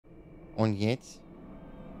Und jetzt?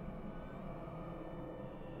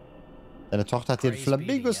 Deine Tochter hat den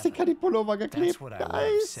Flamingo-Sticker die Pullover geklebt.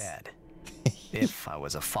 Nice. If I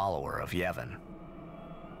was a follower of Yevon.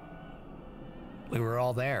 We were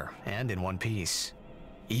all there, and in one piece.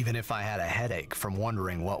 Even if I had a headache from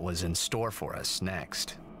wondering what was in store for us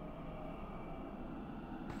next.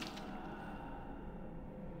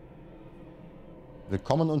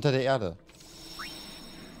 Willkommen unter der Erde.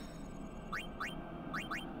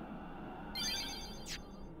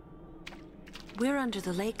 We're under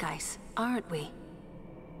the lake ice, aren't we?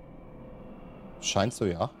 Scheint so,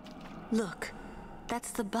 ja. Look,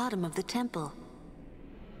 that's the bottom of the temple.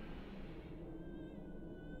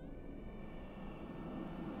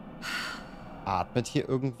 Atmet hier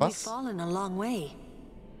We've irgendwas? fallen a long way.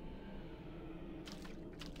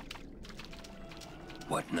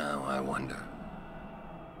 What now, I wonder?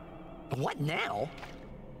 What now?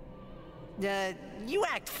 You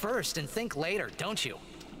act first and think later, don't you?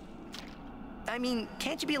 I mean,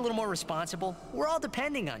 can't you be a little more responsible? We're all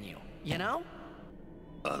depending on you, you know?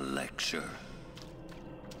 A lecture?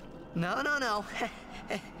 No.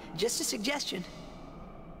 Just a suggestion.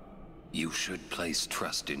 You should place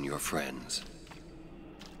trust in your friends.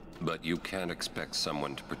 But you can't expect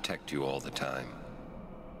someone to protect you all the time.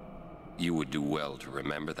 You would do well to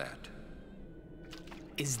remember that.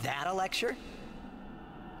 Is that a lecture?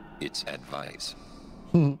 It's advice.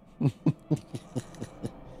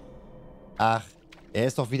 Ach, er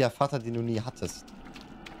ist doch wie der Vater, den du nie hattest.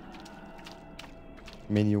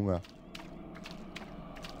 Mein Junge.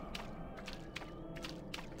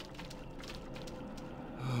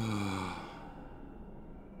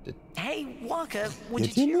 Hey, Wonka, would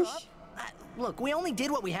you cheer up? Look, we only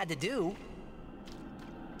did what we had to do.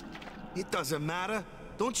 It doesn't matter.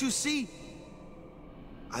 Don't you see?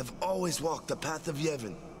 I've always walked the path of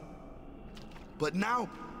Yevon. But now,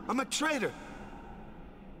 I'm a traitor.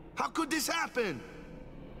 How could this happen?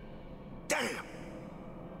 Damn!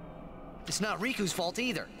 It's not Riku's fault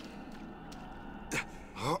either.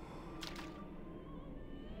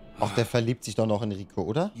 Ach, der verliebt sich doch noch in Rico,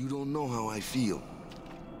 oder? You don't know how I feel.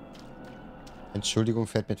 Entschuldigung,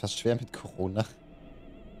 fällt mir etwas schwer mit Corona.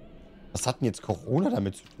 Was hat denn jetzt Corona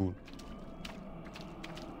damit zu tun?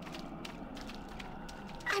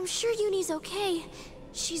 I'm sure Uni's okay.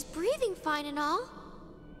 She's breathing fine and all.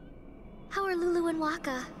 How are Lulu and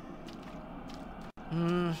Waka?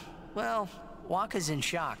 Well, Waka's in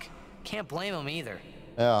shock. Can't blame him either.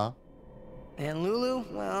 Ja. And Lulu,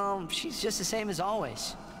 well, she's just the same as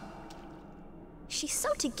always. She's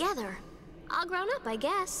so together. All grown up, I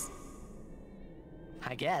guess.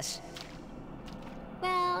 I guess.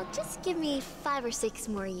 Well, just give me 5 or 6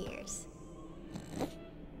 more years.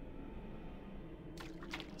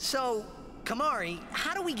 So, Kamari,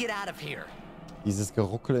 how do we get out of here? Dieses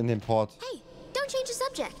Geruckel in dem Port. Hey, don't change the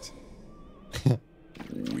subject.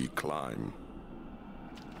 We climb.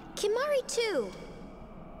 Kimari too.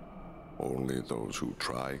 Only those who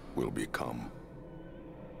try will become.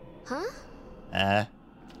 Huh?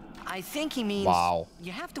 I think he means Wow.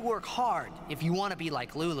 you have to work hard if you want to be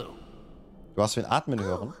like Lulu. Du hast wen atmen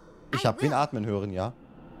hören? Ich hab wen atmen hören, ja.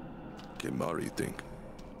 Kimari think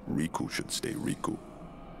Riku should stay Riku.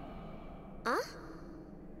 Huh?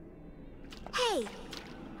 Hey,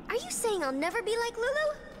 are you saying I'll never be like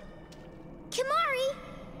Lulu? Kimari!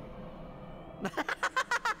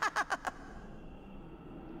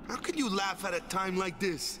 How can you laugh at a time like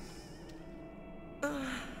this?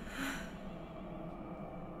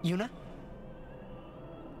 Yuna?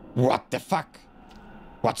 What the fuck?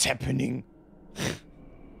 What's happening? I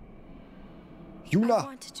Yuna!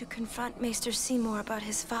 wanted to confront Maester Seymour about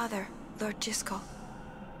his father, Lord Jiskel.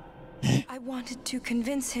 I wanted to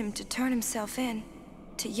convince him to turn himself in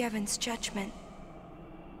to Yevon's judgment.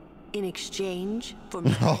 In exchange for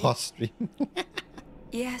Oh, stream.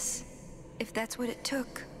 Yes, if that's what it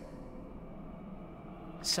took.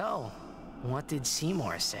 So, what did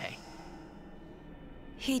Seymour say?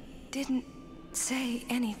 He didn't say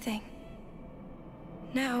anything.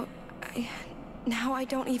 Now I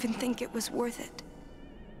don't even think it was worth it.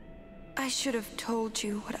 I should have told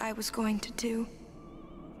you what I was going to do.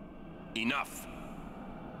 Enough.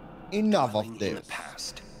 Enough of In the this.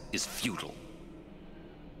 past is futile.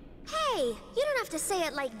 Hey, you don't have to say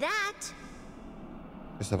it like that.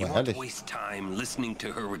 Ist aber You won't ehrlich. waste time listening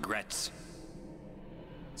to her regrets.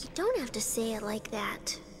 You don't have to say it like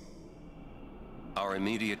that. Our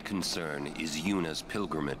immediate concern is Yuna's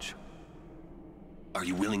pilgrimage. Are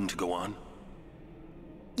you willing to go on?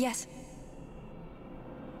 Yes.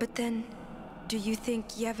 But then, do you think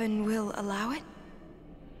Yevon will allow it?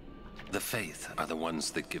 The Faith are the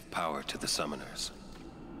ones that give power to the summoners.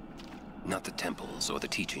 not the temples or the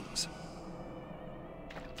teachings.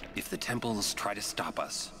 If the temples try to stop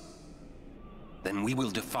us, then we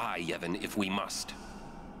will defy Yevon if we must.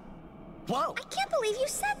 Whoa! I can't believe you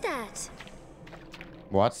said that.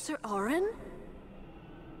 What? Sir Oren?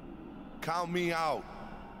 Count me out.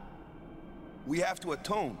 We have to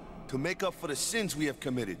atone to make up for the sins we have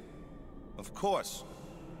committed. Of course.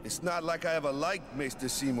 It's not like I ever liked Maester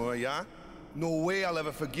Seymour, yeah? No way I'll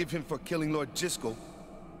ever forgive him for killing Lord Jiskel.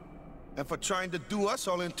 And for trying to do us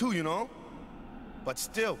all in two, you know? But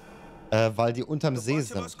still. Weil die unterm See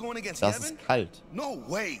sind. Das ist kalt. No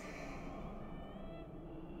way.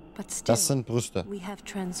 But still, Das sind Brüste. we have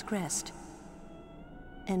transgressed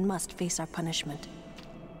and must face our punishment.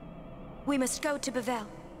 We must go to Bevel.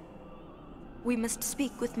 We must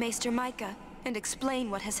speak with Maester Micah and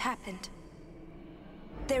explain what has happened.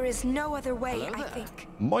 There is no other way, I think.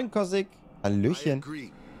 Moin, Kosik. I Hallöchen.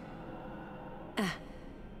 agree.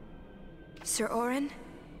 Sir Oren,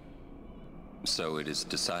 So it is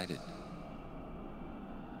decided.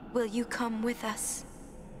 will you come with us?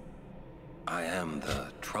 I am the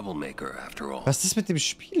troublemaker after all. Was ist mit dem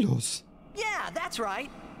Spiel los? Yeah, that's right.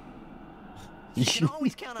 You can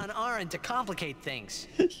always count on Aaron to complicate things.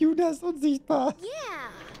 Yuna ist unsichtbar. Yeah.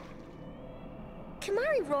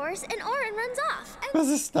 Kamari roars and Oren runs off. Was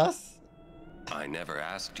ist das? I never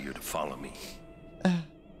asked you to follow me.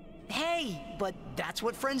 Hey, but that's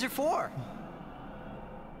what friends are for.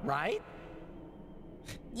 Right?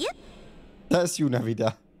 Yep. Da ist Yuna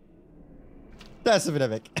wieder. Da ist sie wieder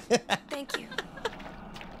weg. Thank you.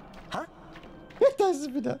 Da ist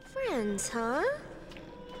sie wieder. Friends, huh?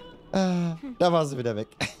 Da war sie wieder weg.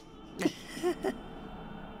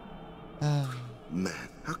 Man,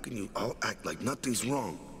 how can you all act like nothing's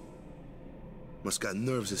wrong? Must got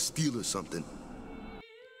nerves of steel or something.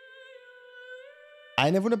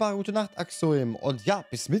 Eine wunderbare gute Nacht, Axoim. Und ja,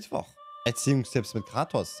 bis Mittwoch. Erziehungstipps mit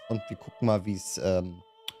Kratos. Und wir gucken mal, wie es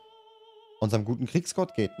unserem guten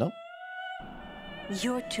Kriegsgott geht, ne?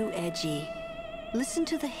 You're too edgy. Listen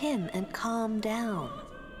to the hymn and calm down.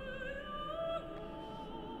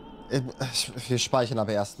 Wir speichern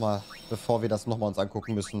aber erstmal, bevor wir das nochmal uns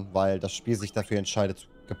angucken müssen, weil das Spiel sich dafür entscheidet,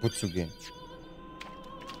 kaputt zu gehen.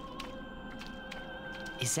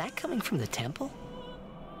 Is that coming from the temple?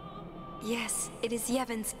 Yes, it is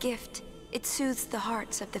Yevon's gift. It soothes the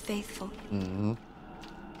hearts of the faithful. Mhm.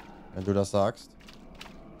 Wenn du das sagst.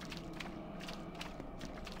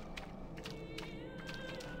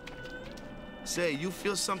 Say, you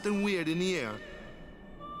feel something weird in the air?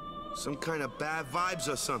 Some kind of bad vibes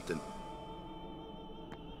or something?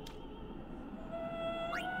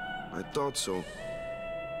 I thought so.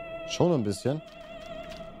 Schon ein bisschen.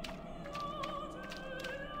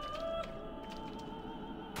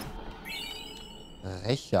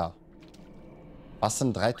 Rächer. Was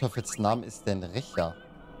in drei Teufelsnamen ist denn Rächer?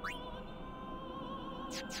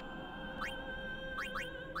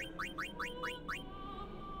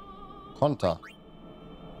 Konter.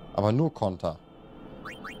 Aber nur Konter.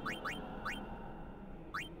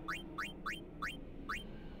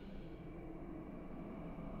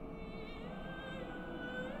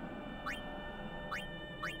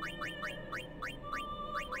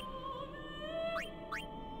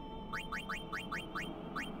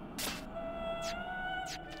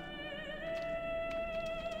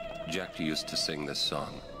 Jack used to sing this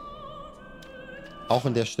song. Auch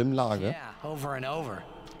in der Stimmlage. Yeah, over and over.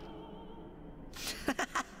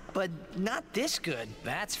 But not this good,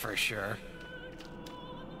 that's for sure.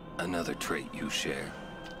 Another trait you share.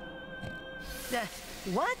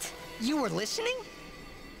 What? You were listening?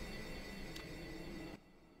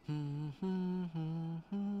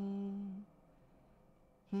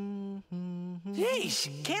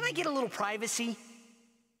 Jeez, can't I get a little privacy?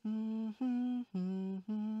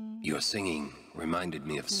 Your singing reminded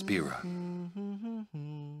me of Spira.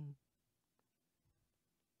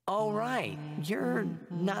 Oh, right. You're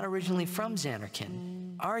not originally from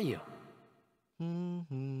Xanarkand, are you?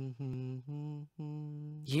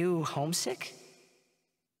 You homesick?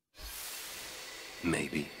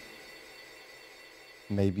 Maybe.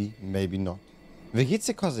 Maybe, maybe not. Wie geht's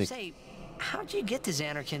dir, Kosik? Say, how'd you get to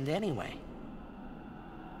Xanarkand anyway?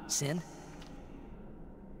 Sin?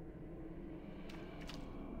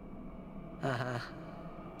 Uh-huh.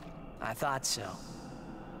 I thought so.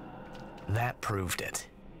 That proved it.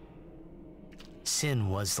 Sin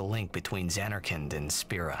was the link between Xanarkand and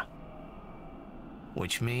Spira.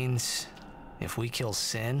 Which means, if we kill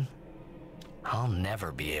Sin, I'll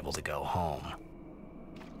never be able to go home.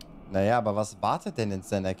 Naja, aber was wartet denn in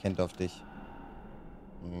Xanarkand auf dich?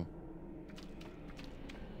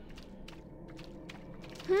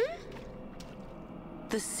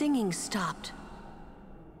 The singing stopped.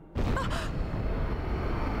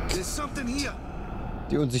 There's something here.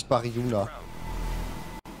 Die unsichtbare Yuna.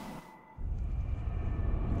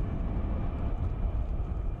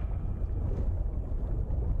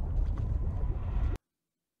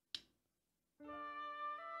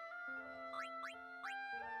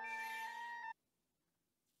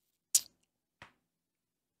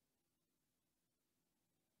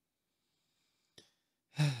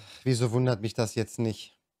 Wieso wundert mich das jetzt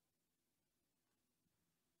nicht?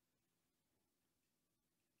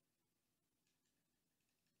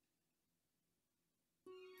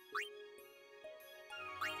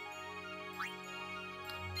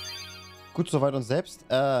 Gut, soweit und selbst.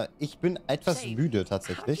 Ich bin etwas müde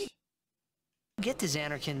tatsächlich. Get to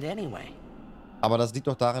Xanarkand anyway. Aber das liegt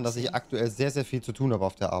doch daran, dass ich aktuell sehr, sehr viel zu tun habe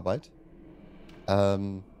auf der Arbeit.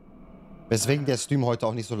 Weswegen der Stream heute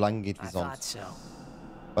auch nicht so lang geht wie sonst.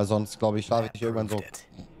 Weil sonst, glaube ich, schlafe ich irgendwann so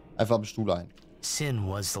einfach am Stuhl ein. Sin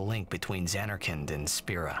was the link between Xanarkand and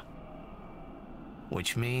Spira.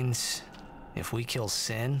 Which means, if we kill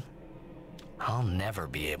Sin, I'll never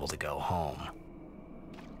be able to go home.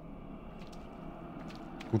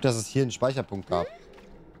 Gut, dass es hier einen Speicherpunkt gab.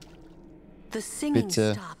 The singing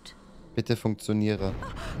Bitte, stopped. bitte funktioniere.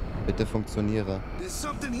 Bitte funktioniere. There's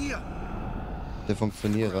something here. Bitte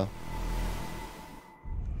funktioniere.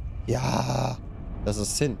 Ja, das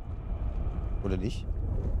ist Sin. Oder nicht?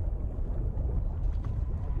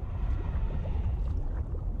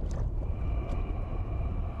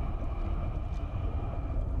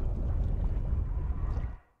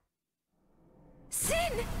 Sin!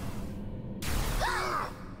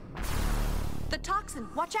 The toxin,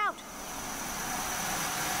 watch out!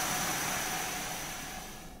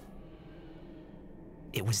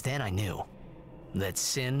 It was then I knew that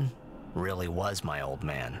Sin really was my old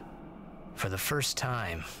man. For the first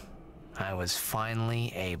time, I was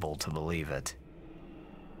finally able to believe it.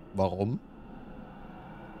 Warum?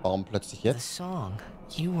 Warum plötzlich The jetzt? song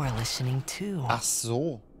you were listening to. Ach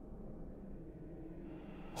so.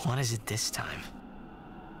 What is it this time?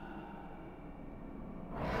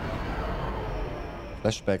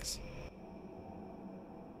 Flashbacks.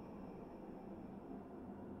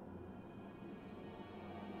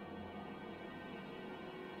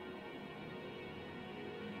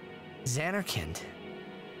 Xanarkand.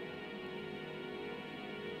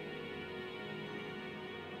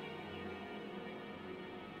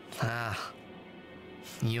 Ah,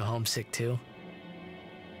 you homesick too?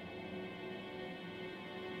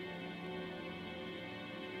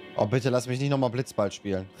 Oh, bitte lass mich nicht nochmal Blitzball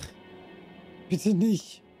spielen. Bitte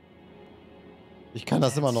nicht. Ich kann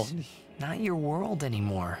das immer noch nicht. Not your world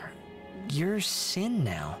anymore. You're Sin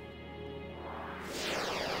now.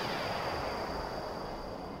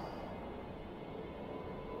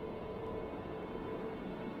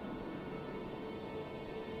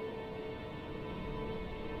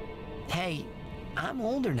 Hey, I'm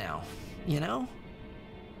older now, you know?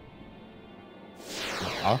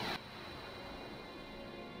 Ja.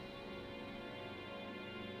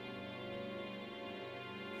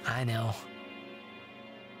 I know.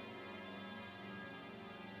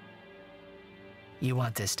 You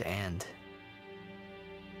want this to end.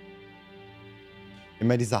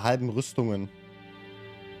 Immer diese halben Rüstungen.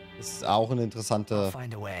 Das ist auch eine I'll interessante...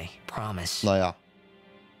 find a way, promise. Naja.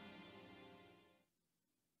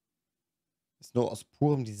 Ist nur aus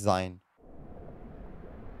purem Design.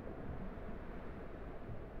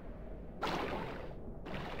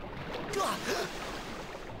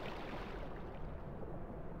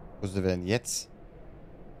 Wo sind wir denn jetzt?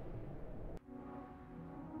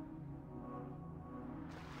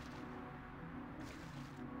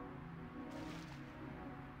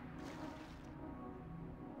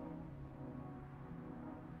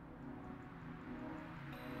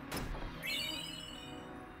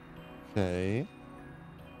 Okay.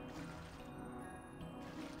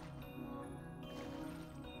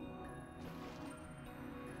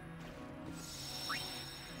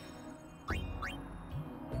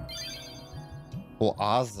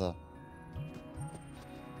 Oase.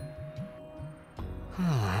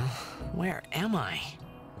 Where am I?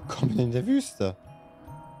 Willkommen in der Wüste.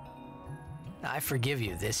 I forgive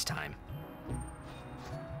you this time.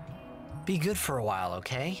 Be good for a while,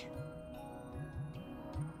 okay?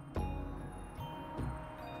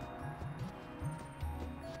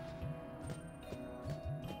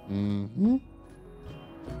 Mhm.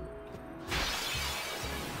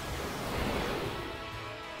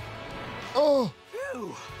 Oh!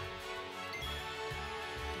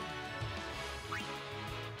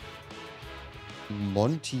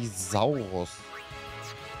 Montisaurus.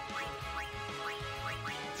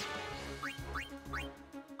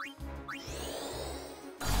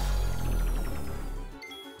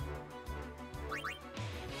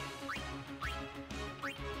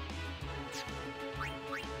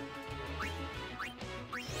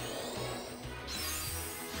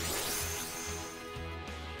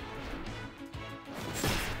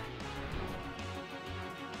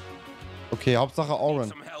 Okay, Hauptsache Oren.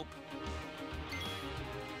 Some help?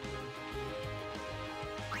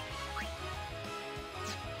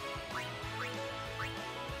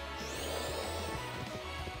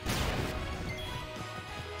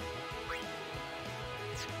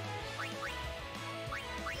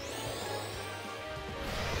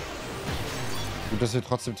 Gut, dass wir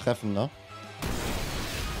trotzdem treffen, ne?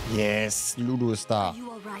 Yes, Lulu ist da. Are you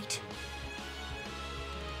all right?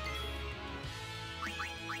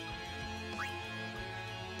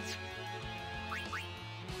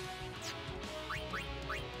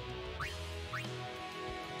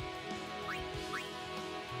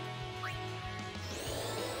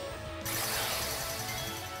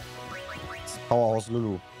 Das Powerhouse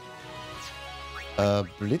Lulu.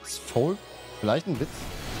 Blitz, Fold. Vielleicht ein Blitz.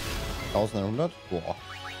 1100. Boah.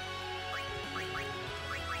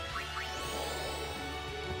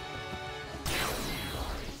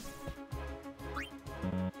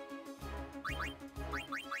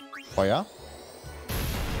 Feuer.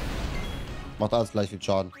 Macht alles gleich viel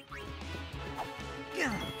Schaden.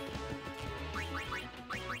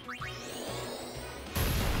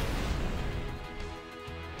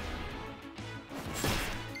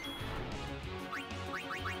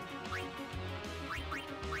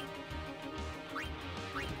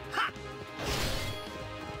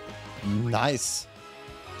 Nice.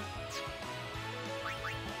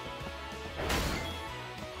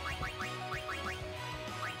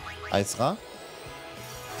 Eisra.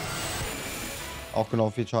 Auch genau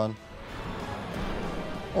viel Schaden.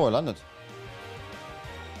 Oh, er landet.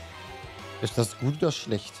 Ist das gut oder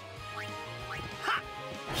schlecht?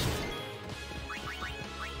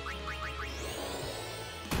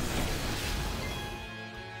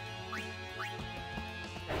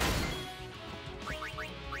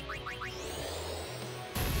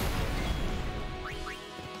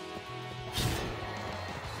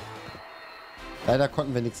 Leider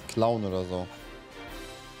konnten wir nichts klauen oder so.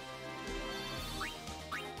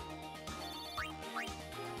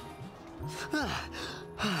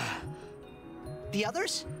 The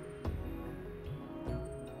others?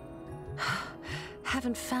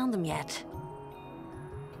 Haven't found them yet.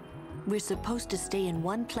 We're supposed to stay in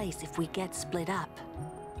one place if we get split up.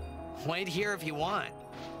 Wait here if you want.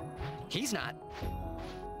 He's not.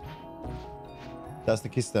 Da ist eine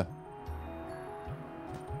Kiste.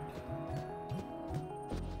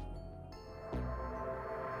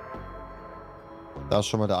 Da ist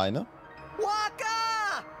schon mal der eine.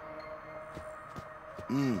 Waka!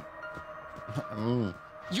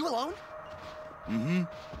 You alone?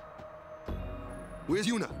 Where's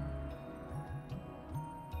Yuna?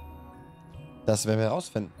 Das werden wir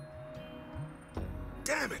herausfinden.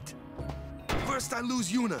 Damn it! First I lose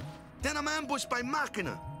Yuna, then I'm ambushed by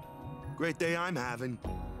Machina. Great day I'm having.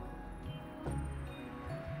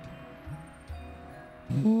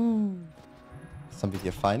 Was haben wir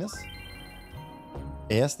hier Feines?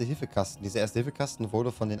 Erste-Hilfe-Kasten. Dieser Erste-Hilfe-Kasten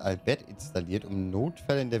wurde von den Albert installiert, um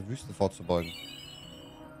Notfälle in der Wüste vorzubeugen.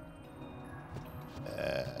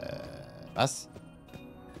 Was?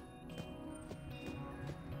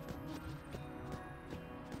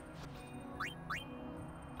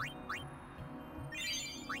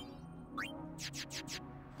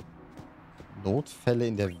 Notfälle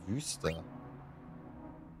in der Wüste.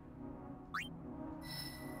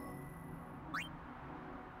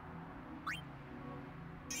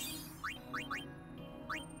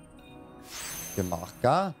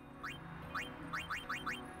 Gemarka.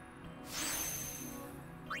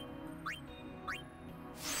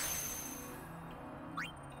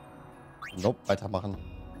 Nope, weitermachen.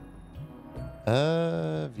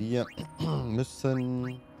 Wir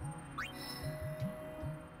müssen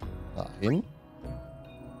dahin.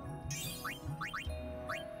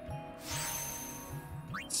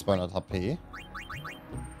 ...200 HP.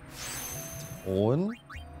 Und...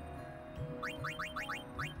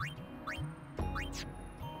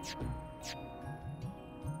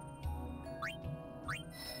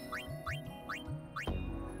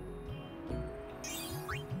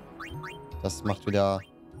 Das macht wieder...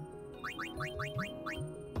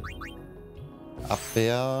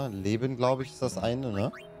 Abwehr, Leben, glaube ich, ist das eine,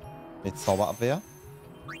 ne? Mit Zauberabwehr.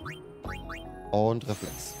 Und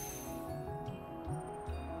Reflex.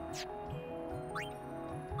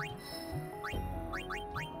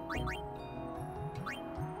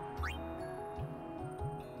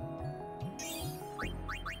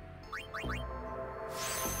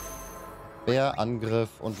 Abwehr,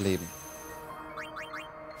 Angriff und Leben.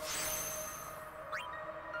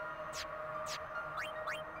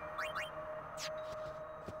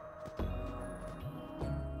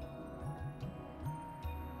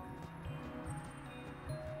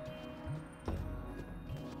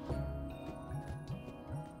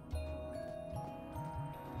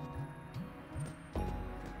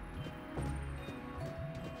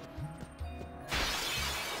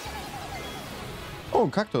 Oh,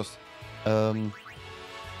 ein Kaktus.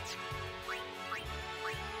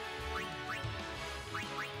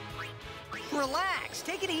 Relax,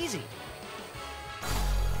 take it easy.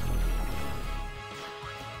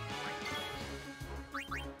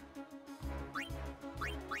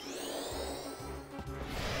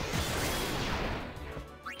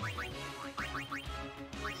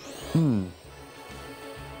 Hm.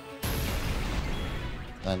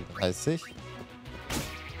 31.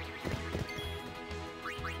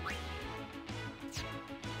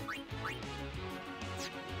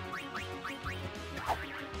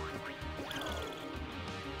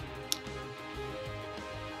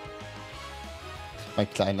 Mein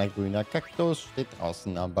kleiner grüner Kaktus steht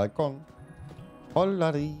draußen am Balkon.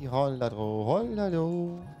 Holladi, holladro,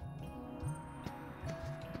 hollado.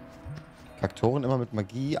 Kaktoren immer mit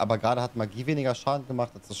Magie, aber gerade hat Magie weniger Schaden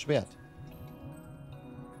gemacht als das Schwert.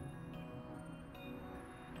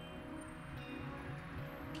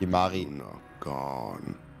 Kimari. Yuna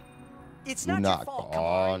gone. It's not Yuna your fault,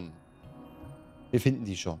 gone. Wir finden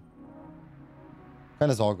die schon.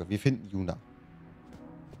 Keine Sorge, wir finden Yuna.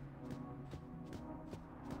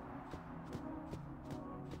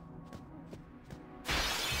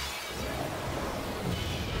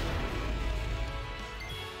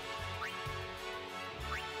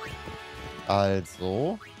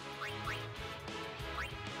 Also.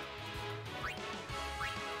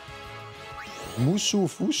 Mushu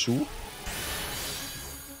Fushu.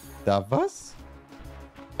 Da was?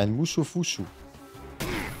 Ein Mushu Fushu.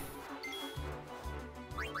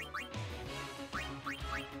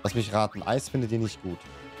 Lass mich raten, Eis findet ihr nicht gut.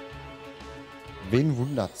 Wen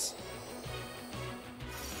wundert's?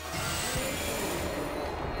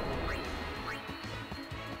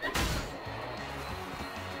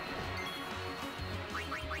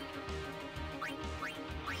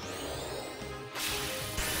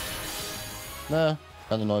 Ne,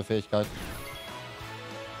 keine neue Fähigkeit.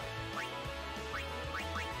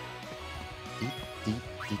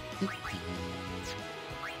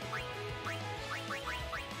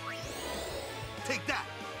 Take that.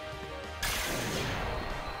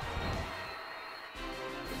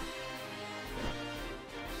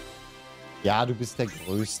 Ja, du bist der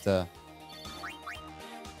Größte.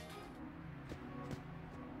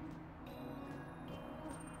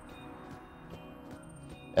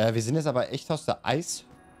 Wir sind jetzt aber echt aus der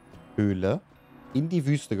Eishöhle in die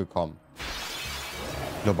Wüste gekommen.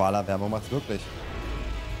 Globale Erwärmung macht's wirklich.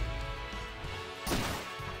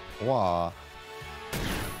 Wow.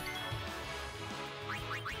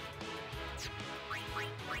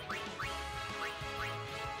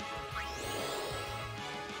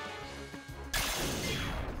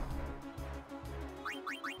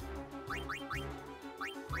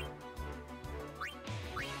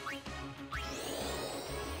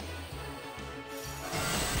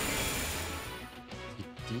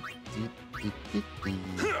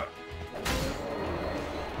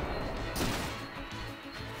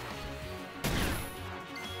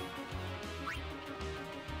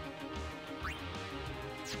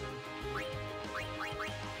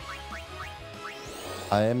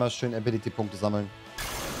 Einmal schön Ability-Punkte sammeln.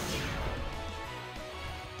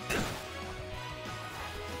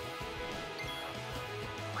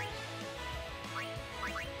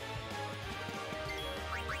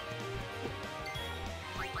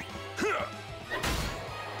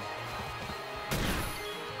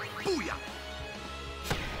 Booyah.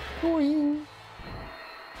 Hui.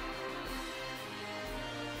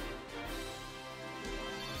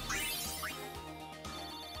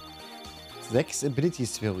 Sechs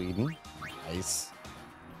Ability-Spheroiden. Nice.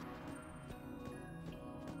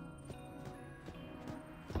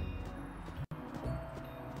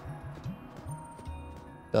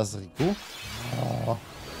 Das ist Rico. Oh.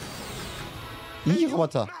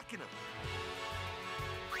 Roboter.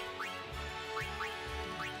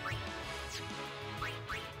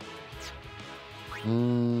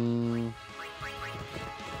 Hm.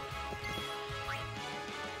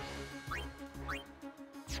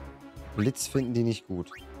 Blitz finden die nicht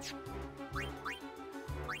gut.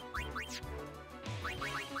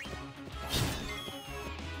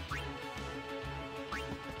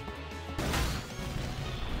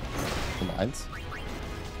 Nummer 1.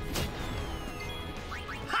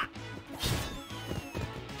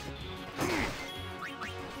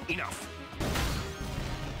 Enough.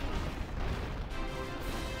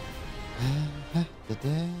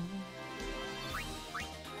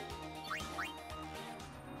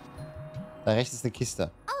 Da rechts ist eine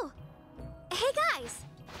Kiste. Oh, hey guys.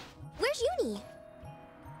 Where's Uni?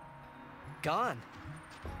 Gone.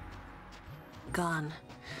 Gone.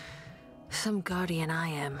 Some guardian I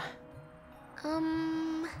am.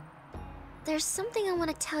 There's something I want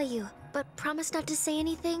to tell you, but promise not to say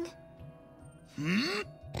anything.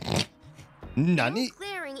 Nani? No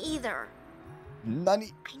glaring either.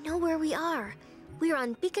 Nani? I know where we are. We're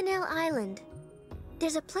on Bikanel Island.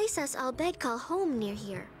 There's a place us Albed call home near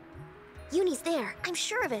here. Yuni's there, I'm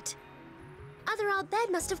sure of it. Other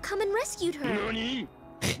Albed must have come and rescued her. Nani?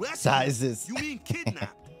 Da ist es. You mean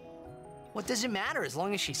kidnapped? What does it matter as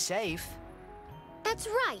long as she's safe? That's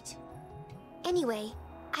right. Anyway,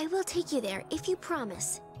 I will take you there if you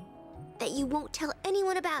promise that you won't tell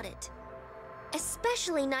anyone about it.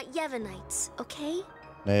 Especially not Yevonites, okay?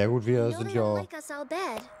 Naja gut, wir No, sind they don't ja like us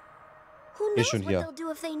Albed. Who knows schon what hier. they'll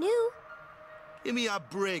do if they knew? Give me a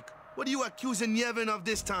break. What are you accusing Yevon of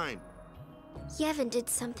this time? Yevon did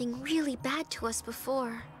something really bad to us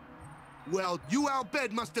before. Well, you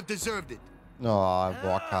Albed must have deserved it. Oh,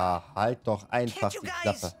 Walker, halt doch einfach Can't you die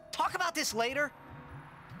guys Klappe. talk about this later?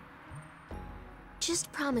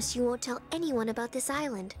 Just promise you won't tell anyone about this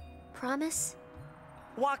island. Promise?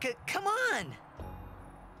 Waka, come on!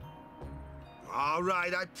 All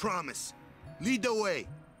right, I promise. Lead the way.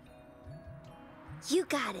 You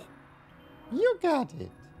got it. You got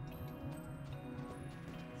it.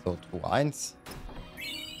 So, Truhe 1.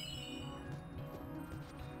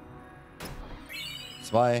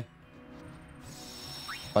 2.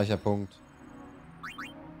 Speicherpunkt.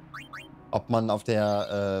 Ob man auf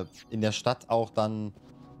der, in der Stadt auch dann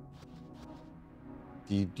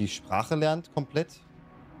die Sprache lernt komplett?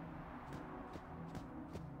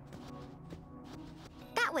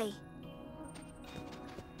 That way.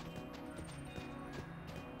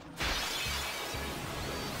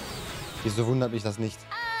 Wieso wundert mich das nicht?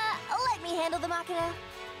 Let me handle the Machina.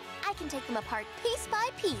 I can take them apart piece by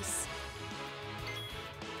piece.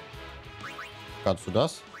 Kannst du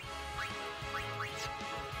das?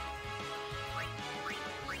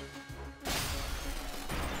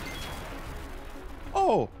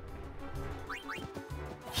 Oh.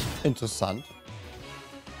 Interessant.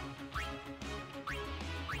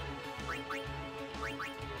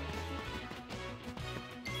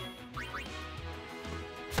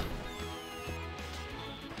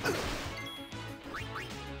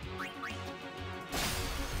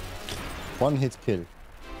 One-Hit-Kill.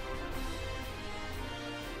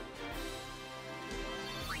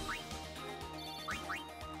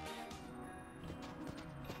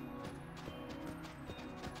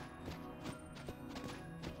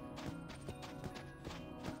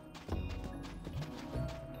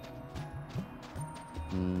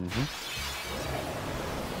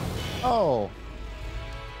 Oh.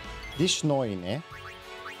 Die neue, ne?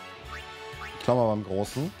 Klammer beim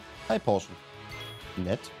Großen. High Potion.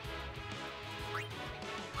 Nett.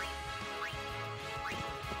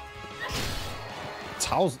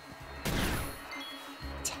 Tausend.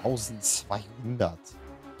 1200.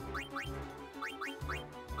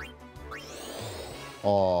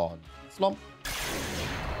 Und Slump.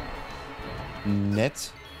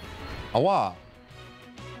 Nett. Aua.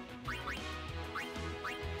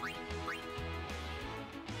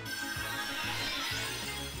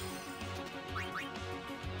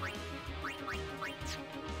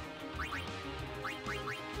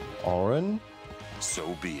 Oren.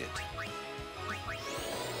 So be it.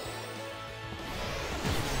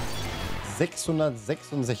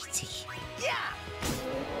 666.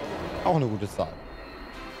 Auch eine gute Zahl.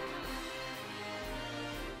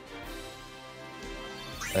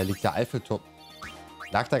 Liegt der Eiffelturm.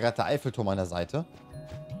 Lag da gerade der Eiffelturm an der Seite?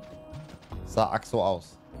 Sah arg so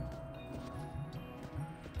aus.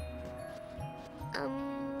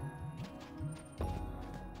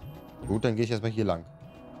 Gut, dann gehe ich erstmal hier lang.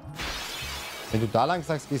 Wenn du da lang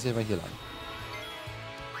sagst, gehst du erstmal hier lang.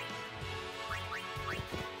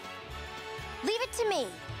 Leave it to me.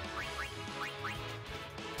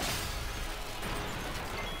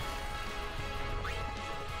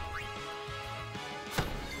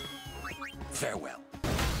 Farewell.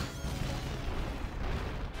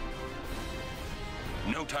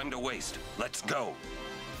 No time to waste. Let's go.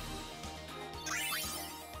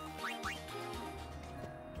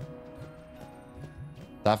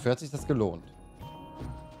 Dafür hat sich das gelohnt.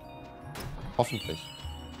 Hoffentlich.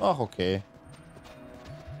 Ach, okay.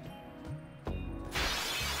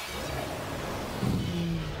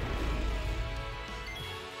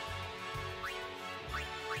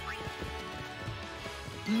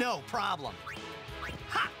 No problem.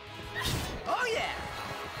 Ha! Oh yeah!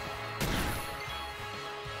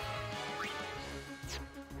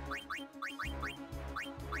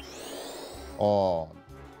 Oh.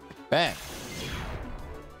 Bam.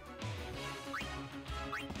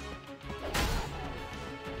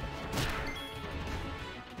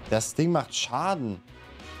 Das Ding macht Schaden.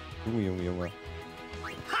 Junge, Junge, Junge.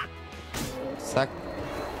 Zack.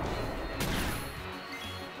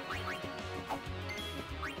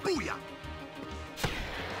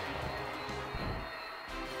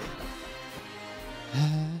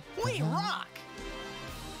 We rock!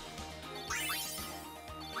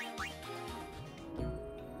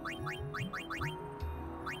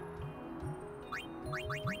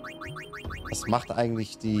 Was macht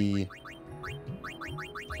eigentlich die...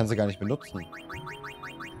 Ich kann sie gar nicht benutzen.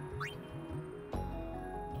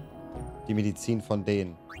 Die Medizin von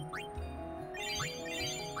denen.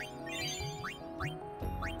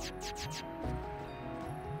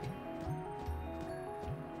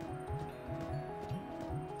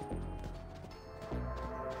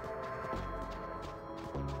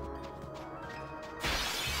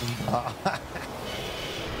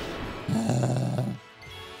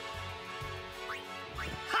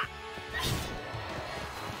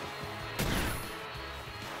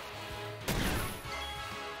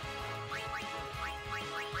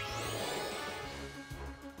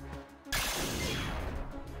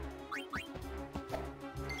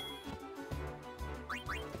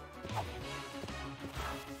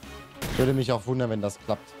 Würde mich auch wundern, wenn das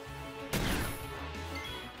klappt.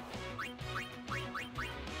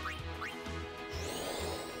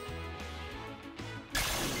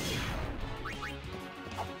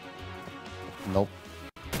 Nope.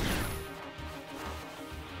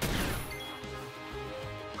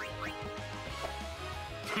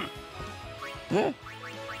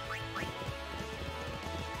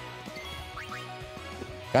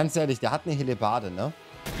 Ganz ehrlich, der hat eine Hellebarde, ne?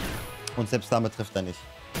 Und selbst damit trifft er nicht.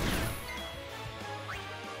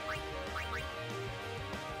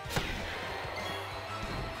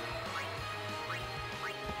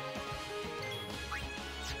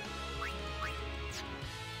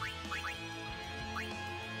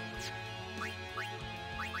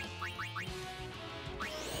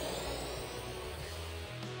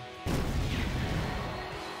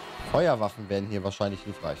 Feuerwaffen wären hier wahrscheinlich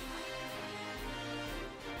hilfreich.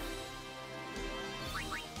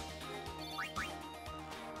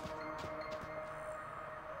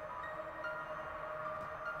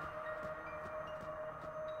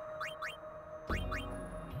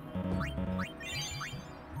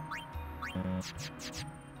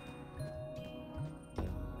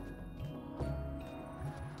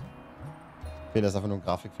 Okay, das ist einfach nur ein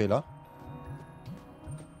Grafikfehler.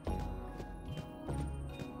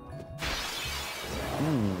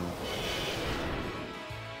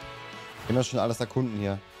 Wir können schon alles erkunden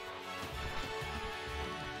hier.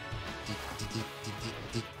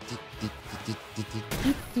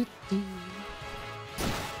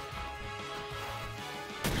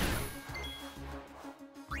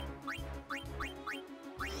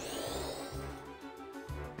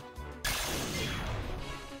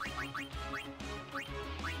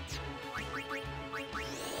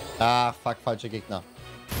 Ah, fuck, falsche Gegner.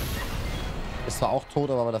 Ist zwar auch tot,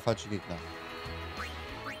 aber war der falsche Gegner.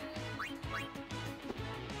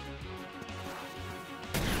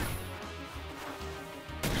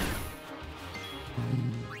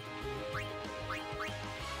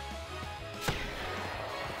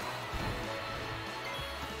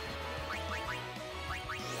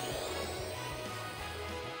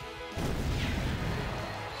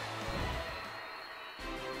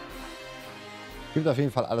 Gibt auf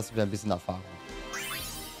jeden Fall alles wieder ein bisschen Erfahrung.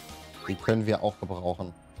 Die können wir auch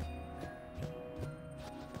gebrauchen.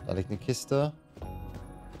 Da liegt eine Kiste.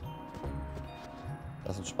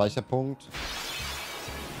 Das ist ein Speicherpunkt.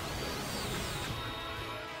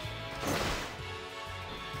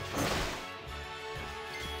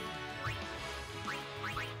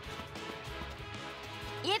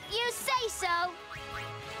 If you say so.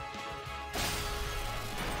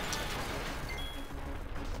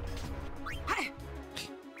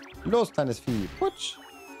 Los, kleines Vieh. Putsch.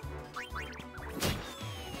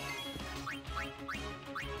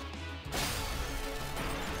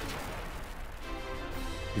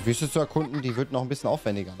 Die Wüste zu erkunden, die wird noch ein bisschen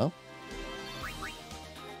aufwendiger, ne?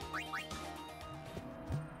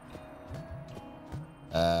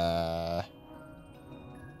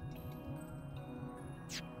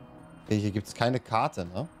 Okay, hier gibt es keine Karte,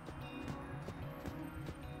 ne?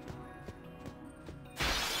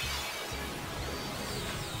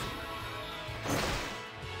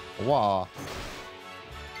 Wow.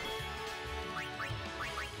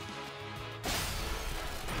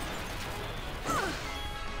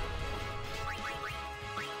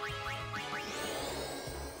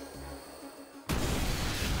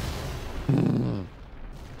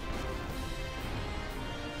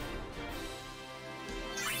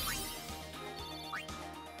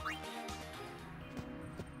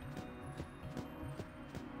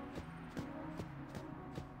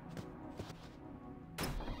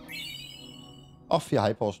 Auch 4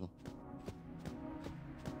 High Potion.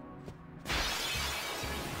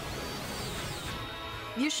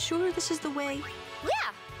 You sure this is the way?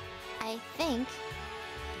 Yeah, I think.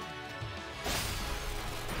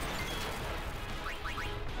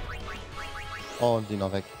 Oh, und die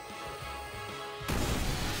noch weg.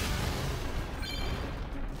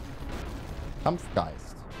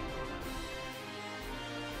 Kampfgeist.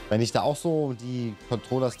 Wenn ich da auch so die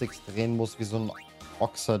Controller-Sticks drehen muss wie so ein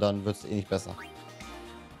Ochse, dann wird es eh nicht besser.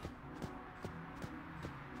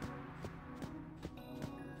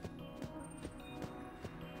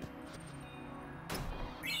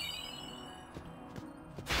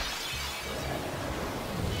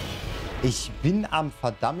 Ich bin am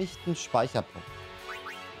verdammten Speicherpunkt.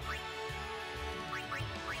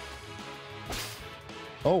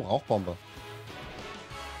 Oh, Rauchbombe.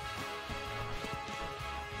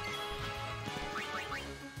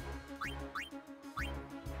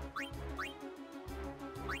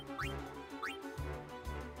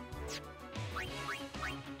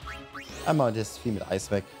 Einmal das Vieh mit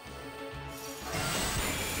Eis weg.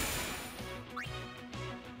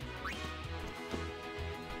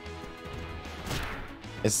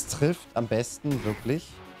 Es trifft am besten wirklich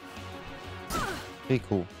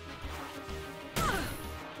Riku.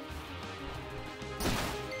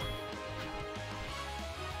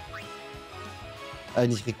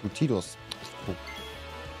 Nicht Riku, Tidus. Riku.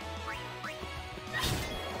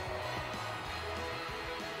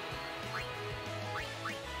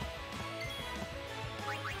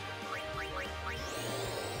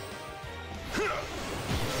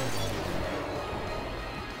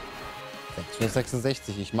 Für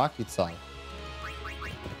 66, ich mag die Zahl.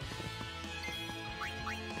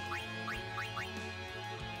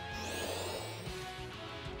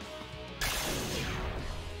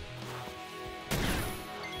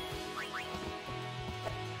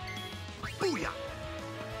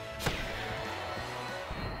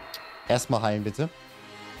 Erstmal heilen, bitte.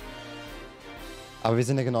 Aber wir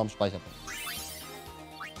sind ja genau am Speicherpunkt.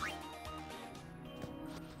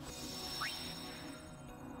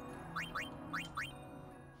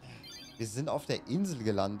 Wir sind auf der Insel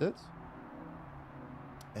gelandet,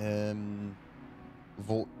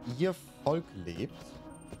 wo ihr Volk lebt.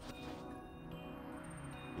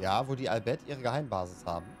 Ja, wo die Albert ihre Geheimbasis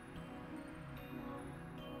haben.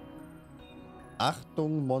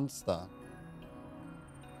 Achtung, Monster.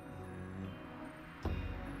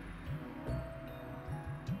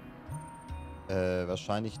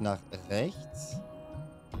 Wahrscheinlich nach rechts.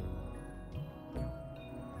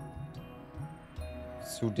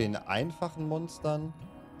 Zu den einfachen Monstern.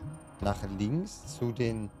 Nach links zu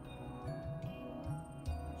den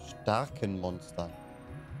starken Monstern.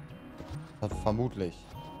 Vermutlich.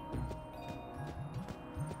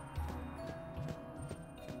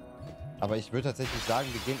 Aber ich würde tatsächlich sagen,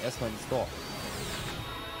 wir gehen erstmal ins Dorf.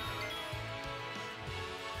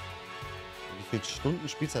 Wie viele Stunden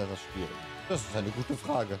Spielzeit hat das Spiel? Das ist eine gute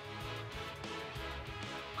Frage.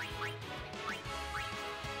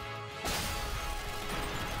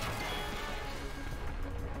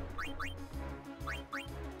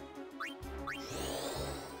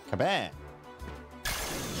 Kabam!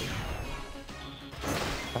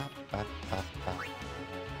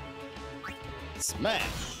 Smash!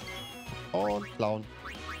 Und klauen.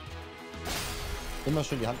 Immer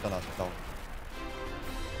schön die Handgranaten klauen.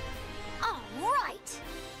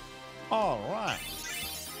 Alright.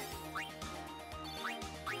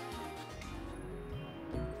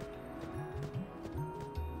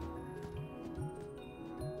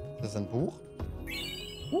 Ist das ein Buch?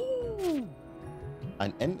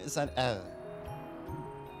 Ein N ist ein R.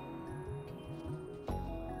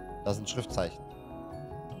 Das sind Schriftzeichen.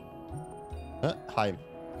 Heim.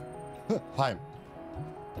 Heim.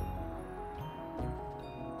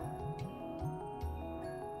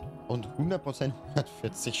 Und 100%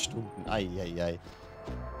 140 Stunden. Eieiei.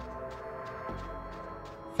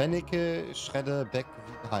 Fenneke, Schredde, Beck,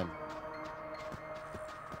 Heim.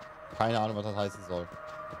 Keine Ahnung, was das heißen soll.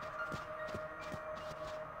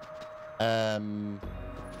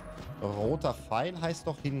 Roter Pfeil heißt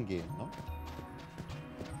doch hingehen, ne?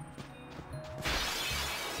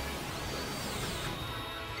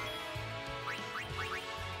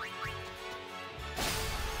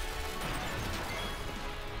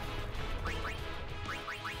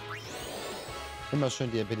 Immer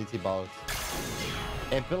schön die Ability Balls.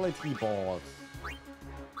 Ability Balls.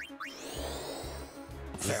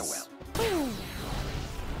 Farewell.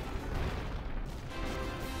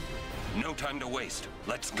 No time to waste.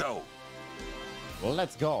 Let's go.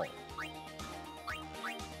 Let's go.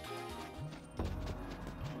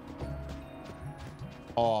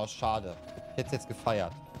 Oh, schade. Ich hätte es jetzt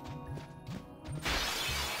gefeiert.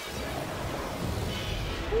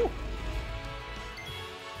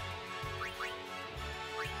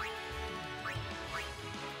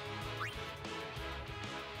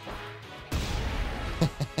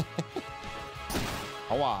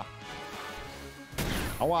 Aua.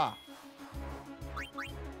 Aua.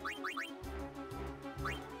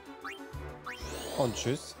 Und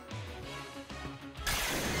tschüss.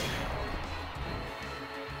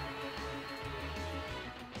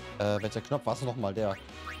 Welcher Knopf war es nochmal? Der.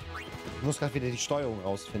 Ich muss gerade wieder die Steuerung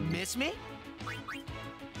rausfinden. Miss me?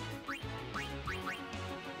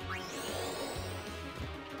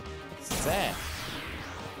 Zäh.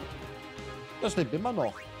 Das lebt immer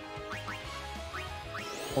noch.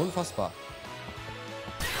 Unfassbar.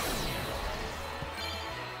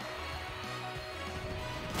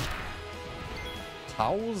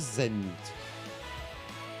 Tausend.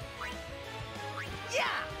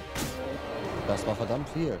 Das war verdammt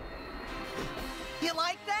viel. You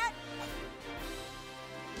like that?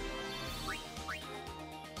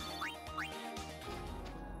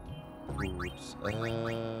 Gut.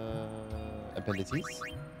 Abilities.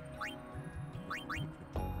 Gut.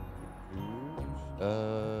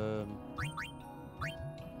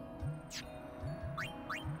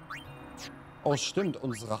 Oh, stimmt.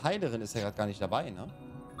 Unsere Heilerin ist ja gerade gar nicht dabei, ne?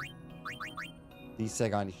 Die ist ja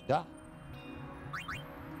gar nicht da.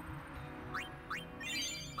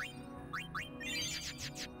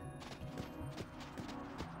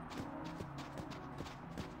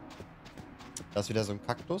 Das ist wieder so ein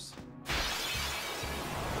Kaktus.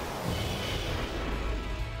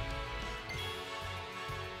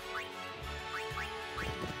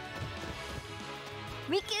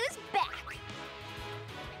 Riku's back.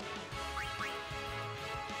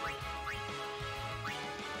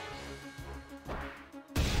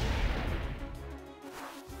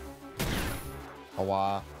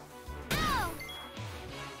 Aua.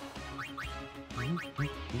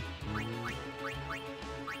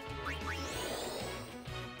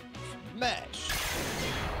 Smash.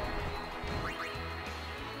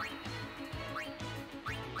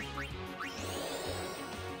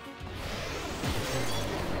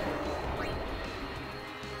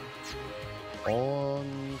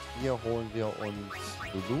 Und hier holen wir uns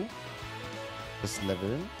Lulu. Das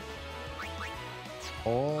Leveln.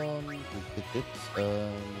 Und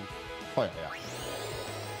Feuer, ja.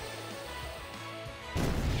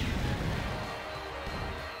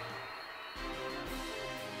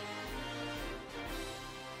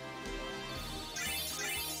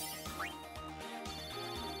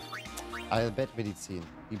 Allbettmedizin.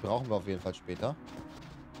 Die brauchen wir auf jeden Fall später.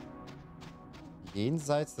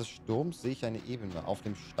 Jenseits des Sturms sehe ich eine Ebene. Auf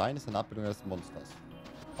dem Stein ist eine Abbildung des Monsters.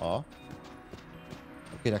 Oh.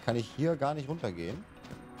 Okay, da kann ich hier gar nicht runtergehen.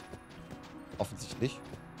 Offensichtlich.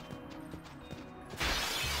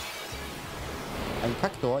 Ein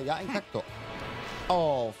Kaktor? Ja, ein Kaktor.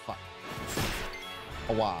 Oh, fuck.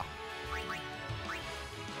 Aua.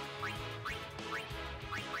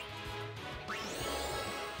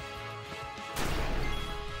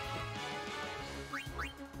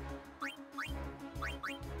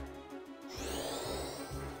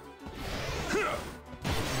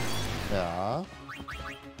 Ja.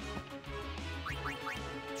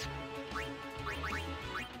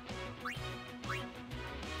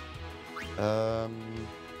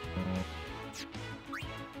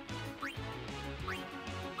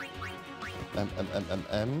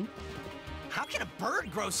 How can a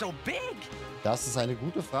bird grow so big? Das ist eine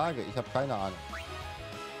gute Frage. Ich habe keine Ahnung.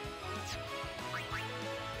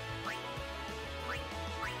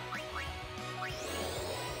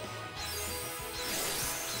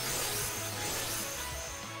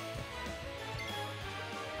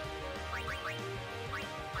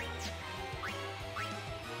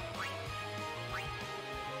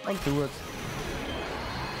 Und tu es.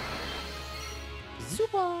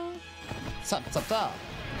 Super. Zap, zap, zap.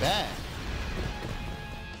 Bam.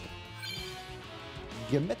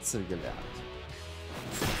 Gemetzel gelernt.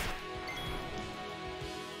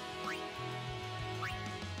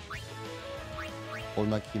 Hol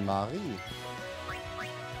mal Kimari.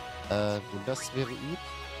 Wundersphäroid.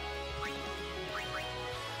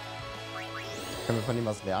 Können wir von ihm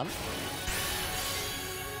was lernen?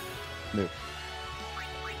 Nö.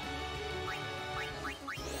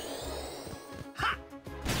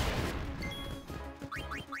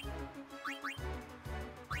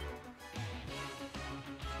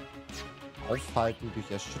 Aufhalten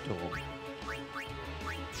durch Erschütterung.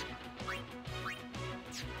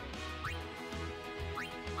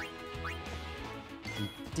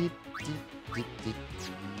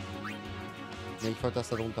 Ne, ich wollte das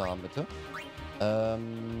da drunter haben, bitte.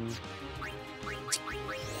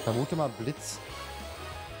 Vermute mal Blitz.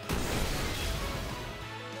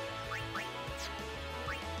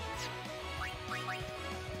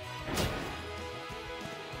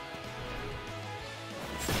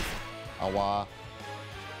 Aua.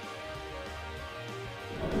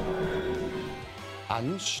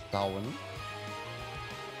 Anstauen.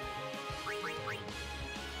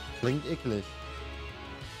 Klingt eklig.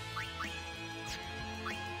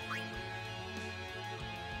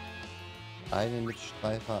 Eine mit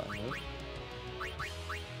Streifer.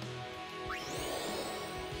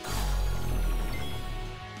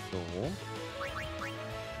 So.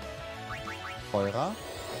 Feuer.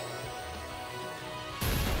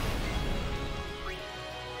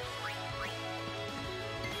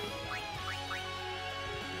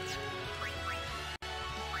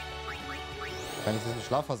 Kann ich das in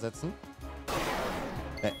Schlaf versetzen?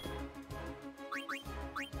 Nee.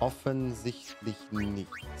 Offensichtlich nicht.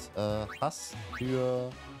 Hass für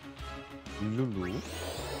Lulu.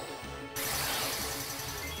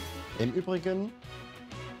 Im Übrigen,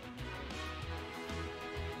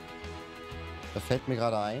 da fällt mir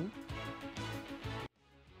gerade ein,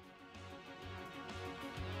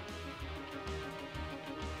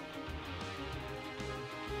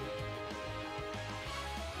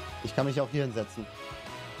 ich kann mich auch hier hinsetzen.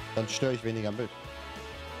 Dann störe ich weniger am Bild.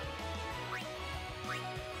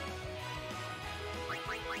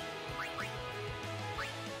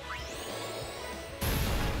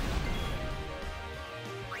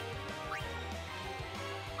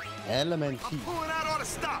 Elementiv.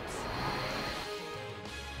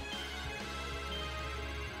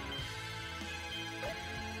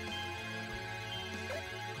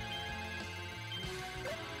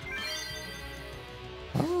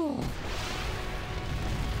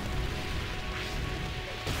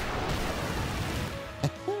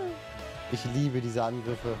 Ich liebe diese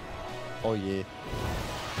Angriffe. Oh je.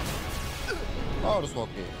 Oh, das war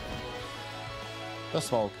okay.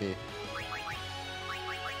 Das war okay.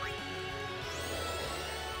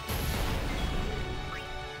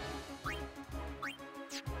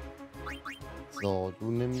 So, du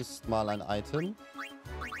nimmst mal ein Item.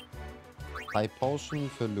 High Potion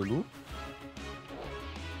für Lulu.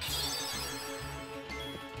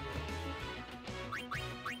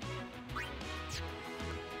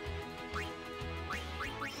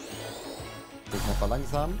 Jetzt mal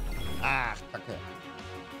verlangsamen. Ach, Kacke.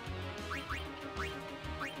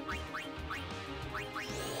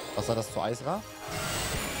 Was war das zu Eisra?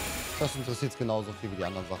 Das interessiert genauso viel wie die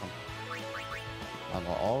anderen Sachen.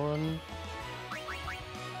 Einmal Oren.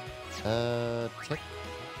 Tech.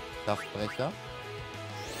 Kraftbrecher.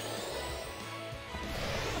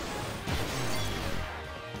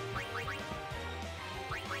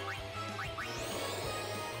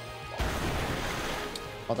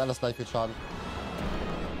 Macht alles gleich viel Schaden.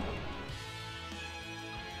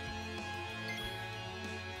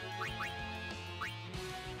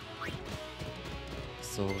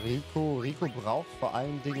 So, Rico braucht vor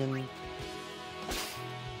allen Dingen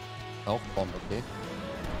Rauchbombe, okay.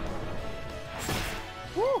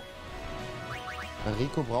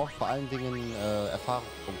 Rico braucht vor allen Dingen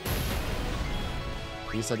Erfahrungspunkte.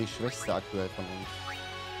 Die ist ja die schwächste aktuell von uns.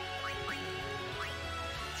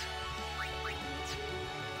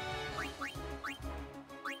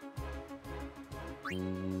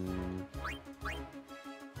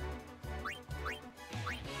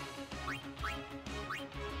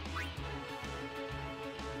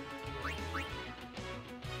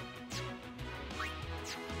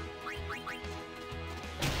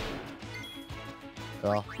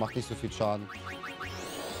 Ja, macht nicht so viel Schaden.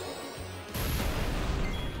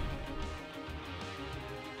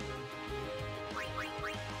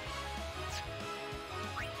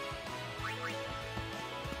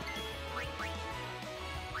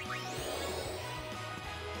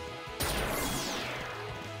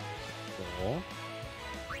 So.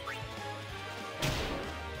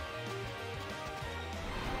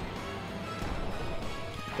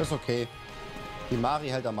 Das ist okay. Die Mari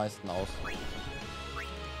hält am meisten aus.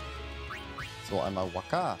 So, einmal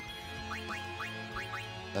Waka.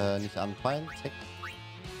 Nicht anfallen. Tech.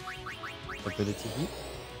 Ability.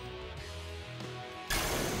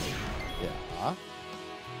 Ja.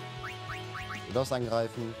 Du darfst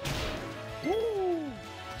angreifen.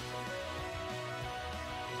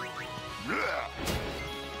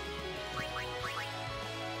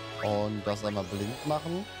 Und das einmal blind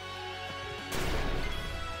machen.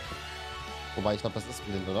 Wobei, ich glaube, das ist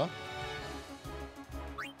blind, oder?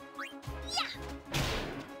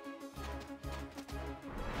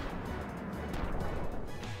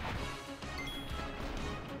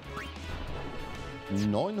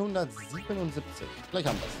 977. Gleich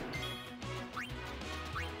haben wir es.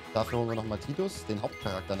 Dafür holen wir nochmal Tidus, den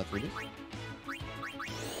Hauptcharakter natürlich.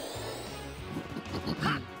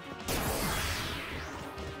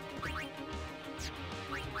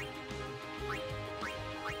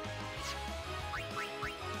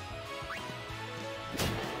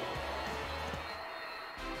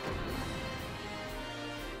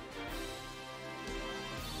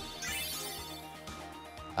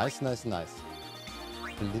 Nice, nice, nice.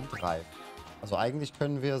 Blindreif. Also eigentlich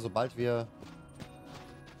können wir, sobald wir...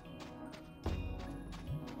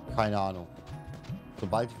 Keine Ahnung.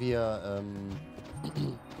 Sobald wir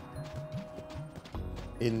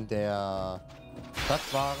in der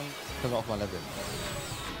Stadt waren, können wir auch mal leveln.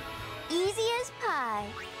 Easy as pie.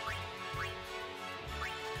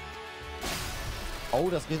 Oh,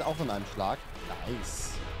 das geht auch in einem Schlag. Nice.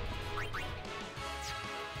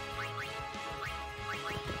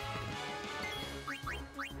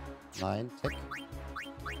 Nein, Tech.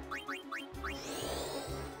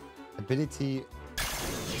 Ability.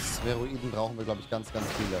 Spheroiden brauchen wir, glaube ich, ganz, ganz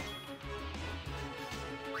viele.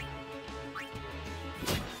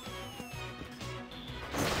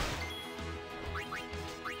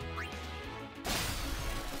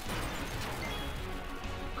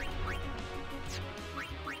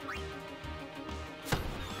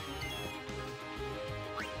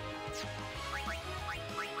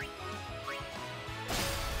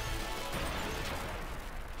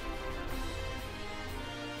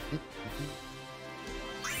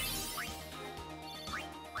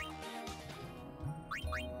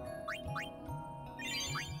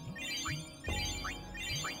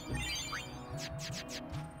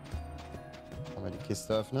 Können wir die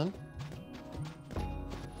Kiste öffnen?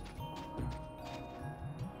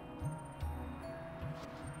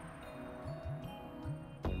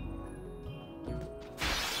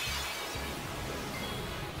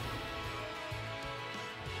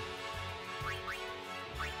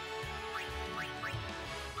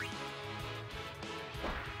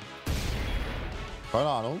 Keine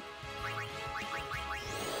Ahnung.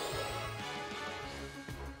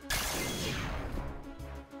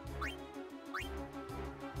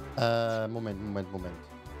 Moment.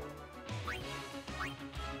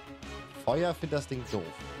 Feuer findet das Ding doof.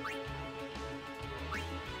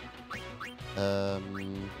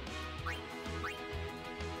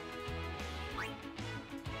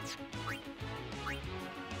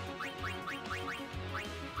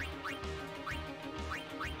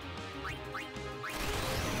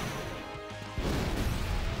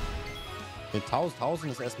 Mit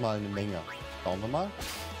 1000 ist erstmal eine Menge. Schauen wir mal.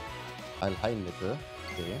 Heilmittel.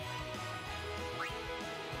 Okay.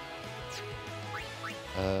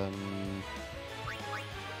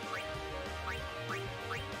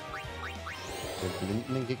 Wir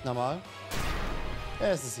blinden den Gegner mal.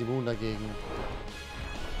 Es ist immun dagegen.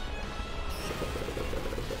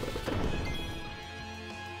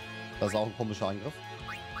 Das ist auch ein komischer Angriff.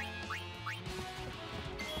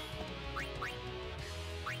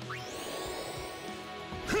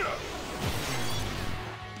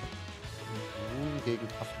 Gegen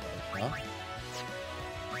Kraft, ja.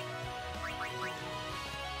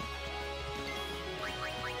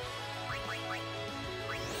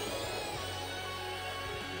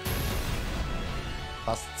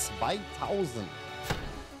 Fast 2000.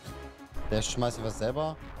 Der schmeißt was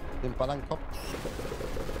selber den Ball an den Kopf.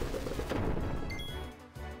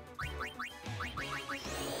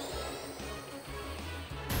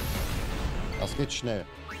 Das geht schnell.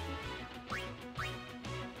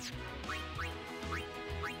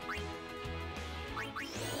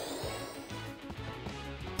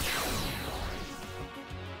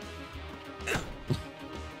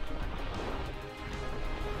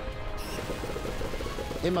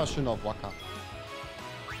 Immer schön auf Wacker.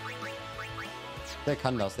 Der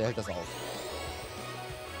kann das, der hält das aus.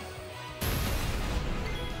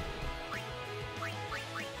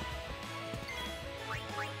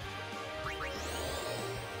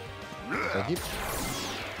 Der gibt.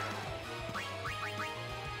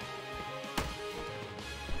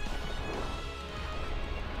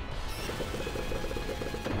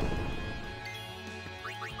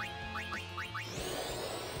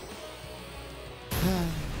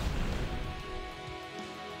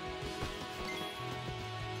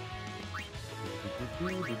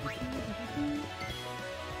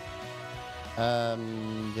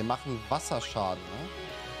 Wir machen Wasserschaden, ne?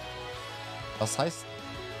 Was heißt,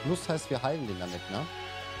 Plus heißt, wir heilen den damit, ne?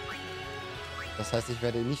 Das heißt, ich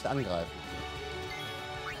werde ihn nicht angreifen.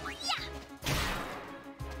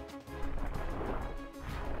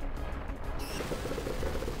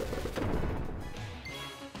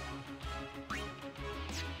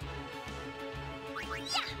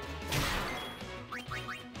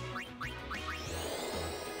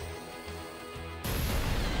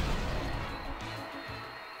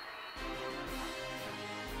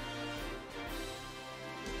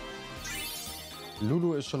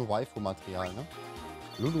 Lulu ist schon Waifu-Material, ne?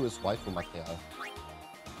 Lulu ist Waifu-Material.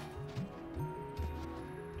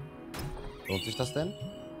 Lohnt sich das denn?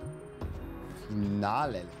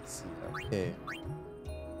 Finale-Elixier. Okay.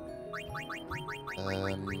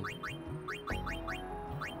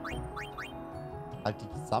 Halt die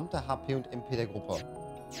gesamte HP und MP der Gruppe.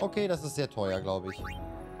 Okay, das ist sehr teuer, glaube ich.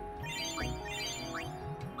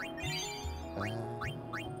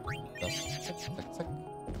 Das. Zack, zack, zack.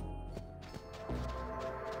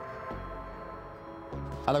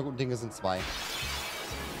 Aller guten Dinge sind 2.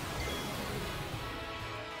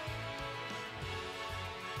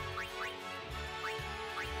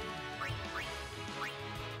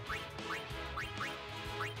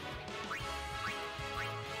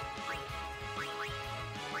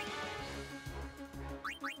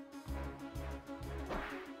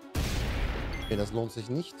 Okay, das lohnt sich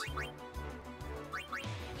nicht.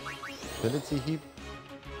 Ability-Hieb.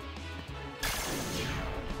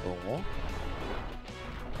 So.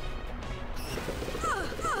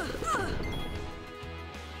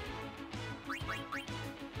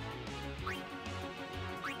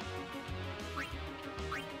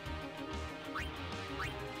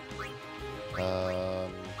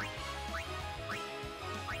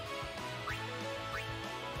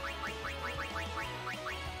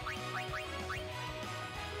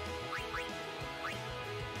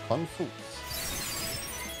 Konfus.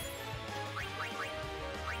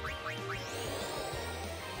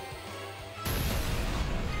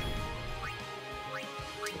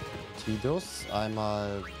 Tidus,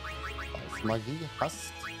 einmal Magie,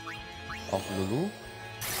 Hass auf Lulu.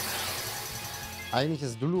 Eigentlich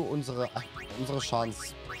ist Lulu unsere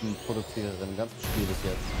Schadensproduziererin im ganzen Spiel bis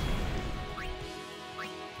jetzt.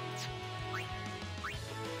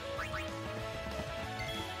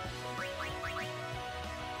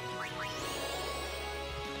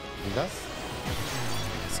 Wie das?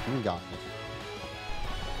 Das ging gar nicht.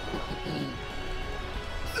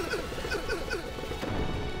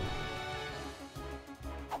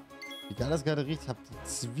 Wie geil das gerade riecht. Ich habe die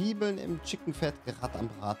Zwiebeln im Chicken Fat gerade am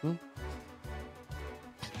Braten.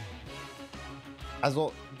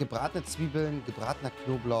 Also gebratene Zwiebeln, gebratener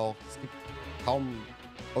Knoblauch. Es gibt kaum...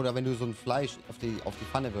 Oder wenn du so ein Fleisch auf die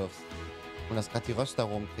Pfanne wirfst und das gerade die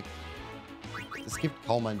Röstaromen kriegt. Es gibt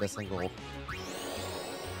kaum einen besseren Geruch.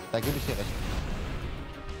 Da gebe ich dir recht.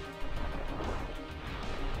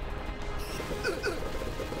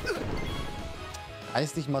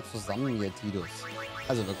 Reiß dich mal zusammen hier, Tidus.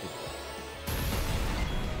 Also wirklich.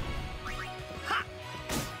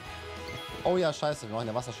 Oh ja, scheiße, wir machen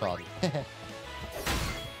ja Wasserschaden.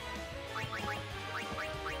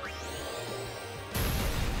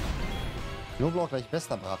 Knoblauch gleich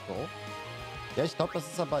bester Bratgeruch. Ja, ich glaube,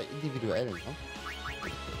 das ist aber individuell, ne?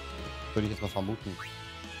 Würde ich jetzt mal vermuten.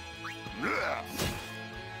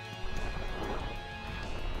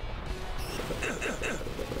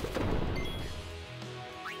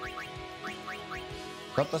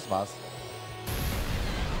 Ich glaube, das war's.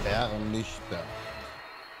 Vernichtet.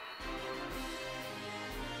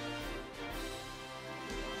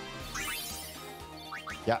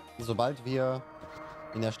 Ja, sobald wir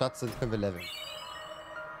in der Stadt sind, können wir leveln.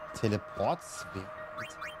 Teleportsweg.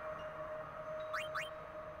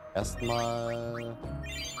 Erstmal...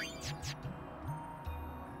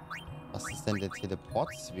 Was ist denn der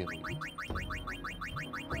Teleportsphäroid?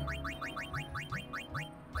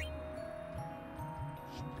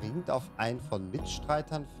 Springt auf ein von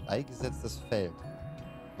Mitstreitern freigesetztes Feld.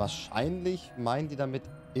 Wahrscheinlich meinen die damit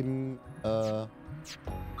im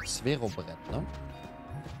Sphärobrett, ne?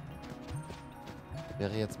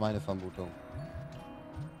 Wäre jetzt meine Vermutung.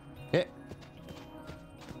 Okay.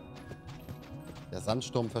 Der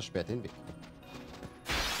Sandsturm versperrt den Weg.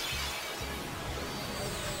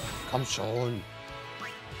 Komm schon.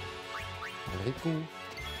 Riku.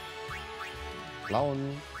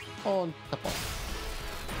 Blauen. Und kaputt.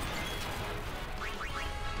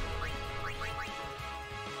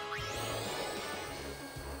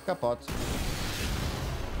 Kaputt.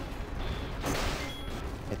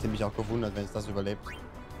 Hätte mich auch gewundert, wenn es das überlebt.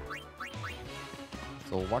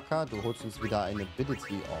 So, Waka, du holst uns wieder eine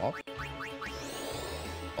Ability Orb.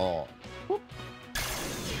 Oh.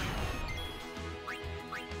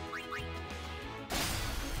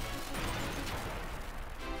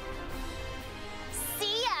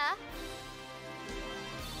 See ya.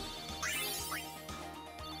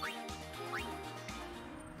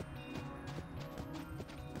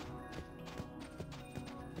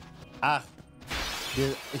 Ach.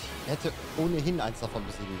 Ich hätte ohnehin eins davon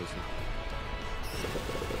besiegen müssen.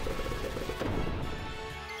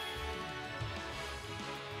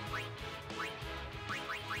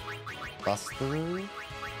 Basteln.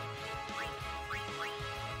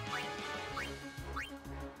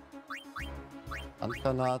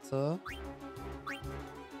 Handgranate.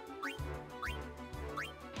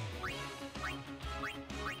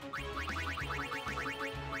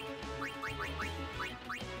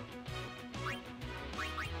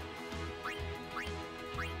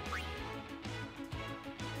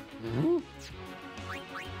 Mhm.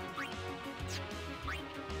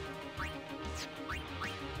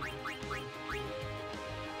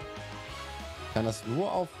 Kann das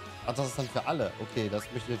nur auf... Ach, das ist dann für alle. Okay, das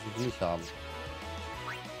möchte ich natürlich nicht haben.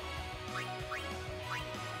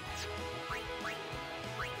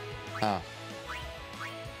 Ah.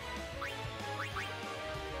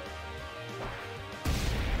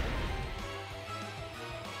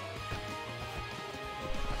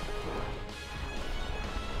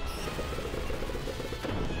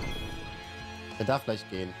 Der darf gleich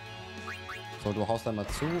gehen. So, du haust einmal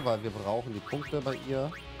zu, weil wir brauchen die Punkte bei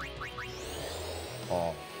ihr.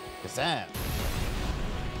 Oh, gesehen.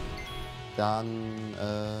 Dann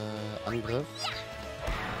Angriff.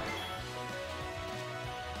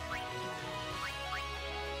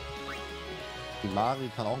 Die Mari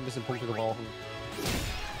kann auch ein bisschen Punkte gebrauchen.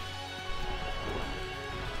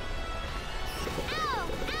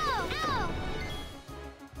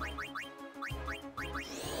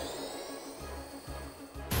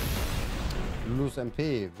 Lulus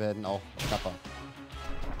MP werden auch knapper.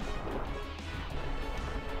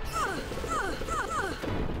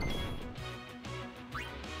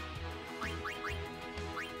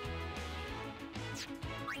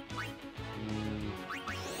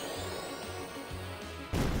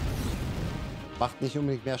 Macht nicht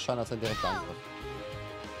unbedingt mehr Schaden als ein direkter Angriff.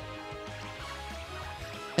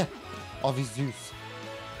 Oh, wie süß.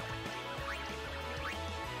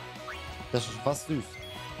 Das ist fast süß.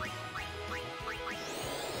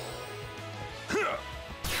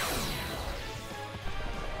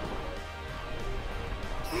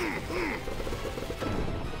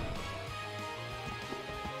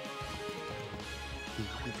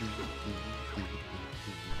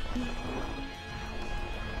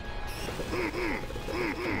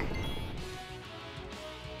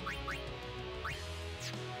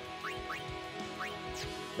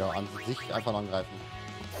 Ja, an sich einfach angreifen.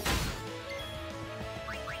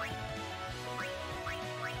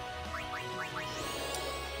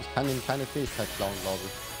 Ich kann ihm keine Fähigkeit klauen, glaube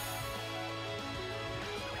ich.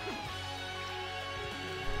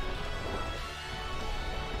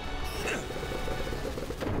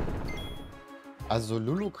 Also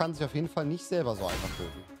Lulu kann sich auf jeden Fall nicht selber so einfach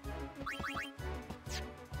töten.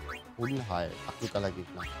 Unheil. Ach, Glück aller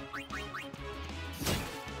Gegner.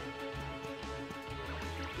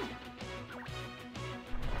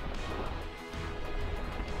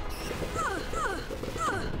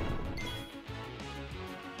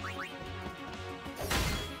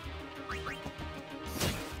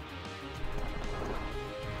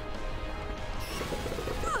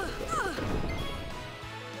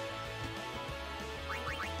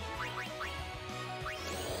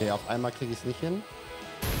 Okay, auf einmal kriege ich es nicht hin.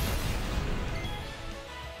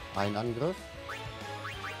 Ein Angriff.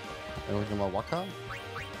 Dann hole ich nochmal Waka.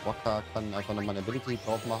 Waka kann einfach nochmal eine Ability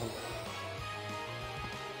drauf machen.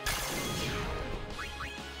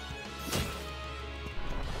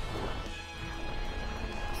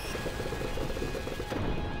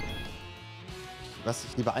 Was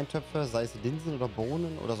ich lieber eintöpfe, sei es Linsen oder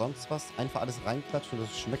Bohnen oder sonst was, einfach alles reinklatschen und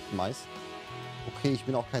das schmeckt meist. Okay, ich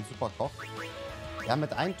bin auch kein Superkoch. Ja,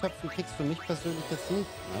 mit Eintöpfen kriegst du mich persönlich jetzt nicht,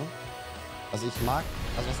 ne? Also ich mag,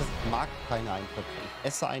 also was heißt, ich mag keine Eintöpfe. Ich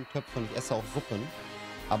esse Eintöpfe und ich esse auch Suppen,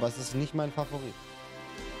 aber es ist nicht mein Favorit.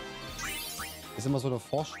 Ist immer so eine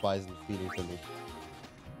Vorspeisen-Feeling für mich.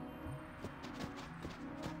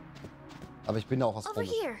 Aber ich bin da auch was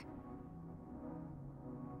komisch.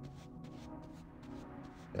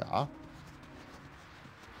 Ja.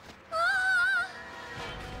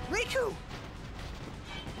 Riku,